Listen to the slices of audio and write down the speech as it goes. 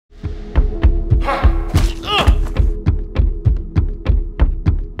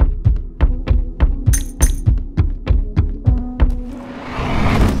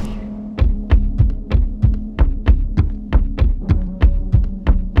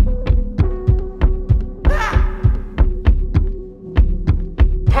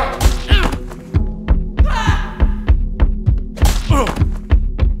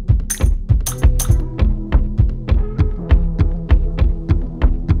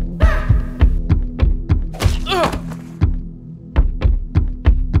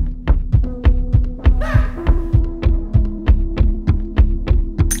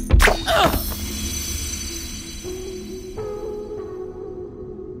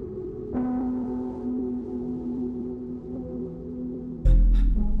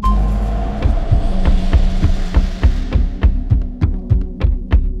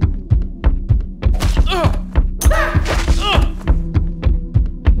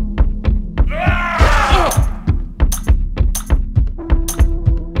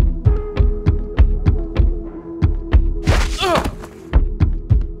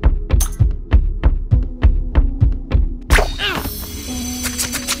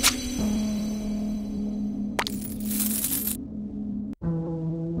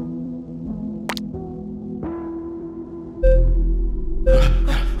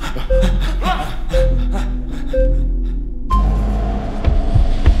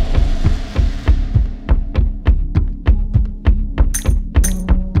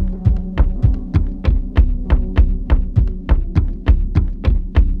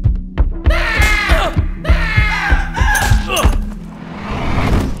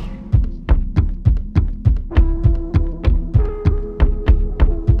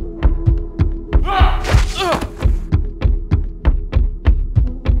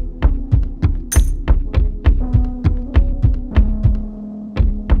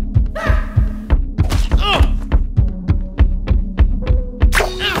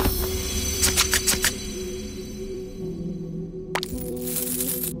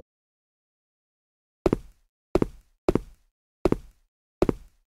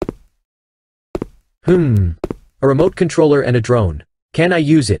A remote controller and a drone. Can I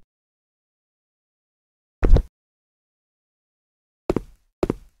use it?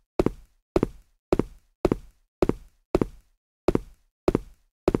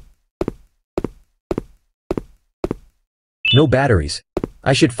 No batteries.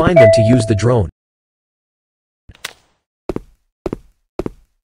 I should find them to use the drone.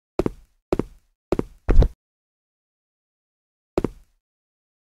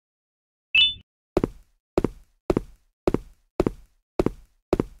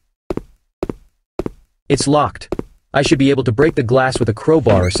 It's locked. I should be able to break the glass with a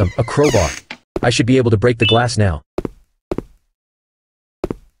crowbar or a crowbar. I should be able to break the glass now.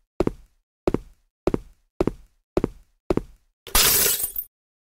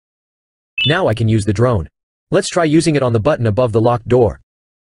 Now I can use the drone. Let's try using it on the button above the locked door.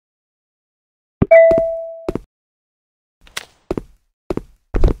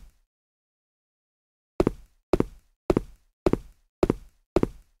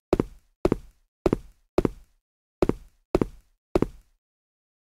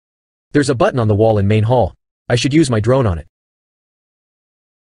 There's a button on the wall in main hall. I should use my drone on it.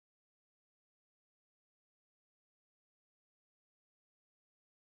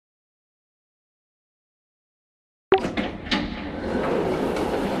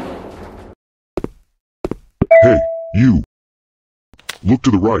 Hey, you! Look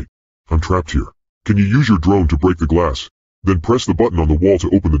to the right. I'm trapped here. Can you use your drone to break the glass? Then press the button on the wall to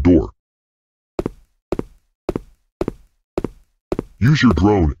open the door. Use your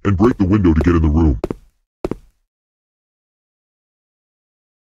drone and break the window to get in the room.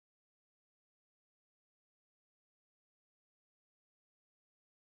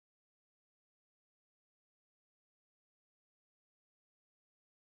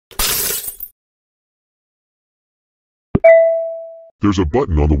 There's a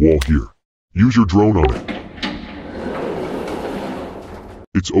button on the wall here. Use your drone on it.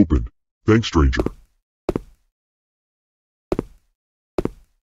 It's open. Thanks, stranger.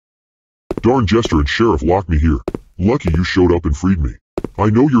 Darn Jester and Sheriff locked me here. Lucky you showed up and freed me.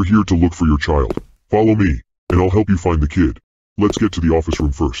 I know you're here to look for your child. Follow me, and I'll help you find the kid. Let's get to the office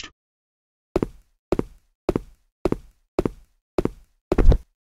room first.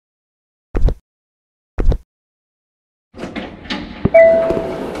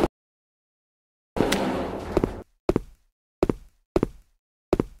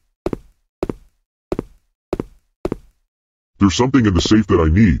 There's something in the safe that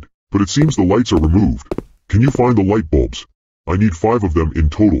I need, but it seems the lights are removed. Can you find the light bulbs? I need 5 of them in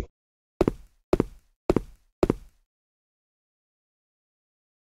total.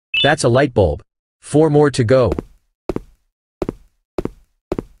 That's a light bulb. 4 more to go.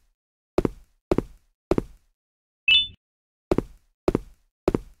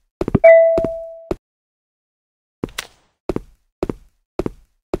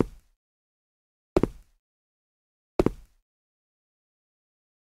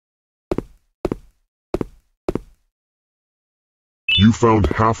 You found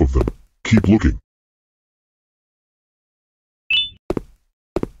half of them. Keep looking.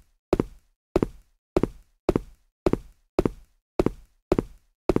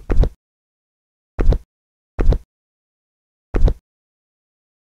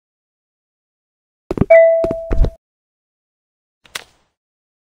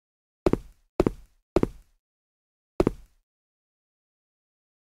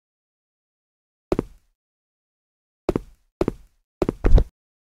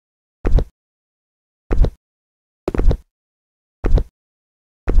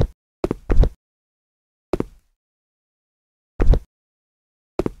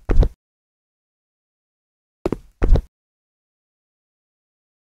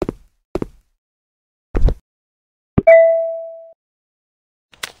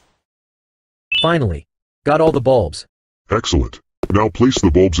 Finally. Got all the bulbs. Excellent. Now place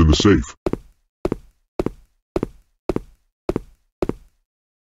the bulbs in the safe.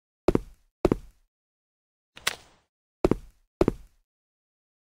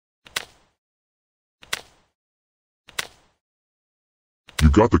 You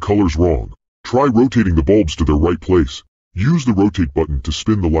got the colors wrong. Try rotating the bulbs to their right place. Use the rotate button to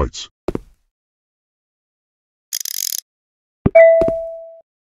spin the lights.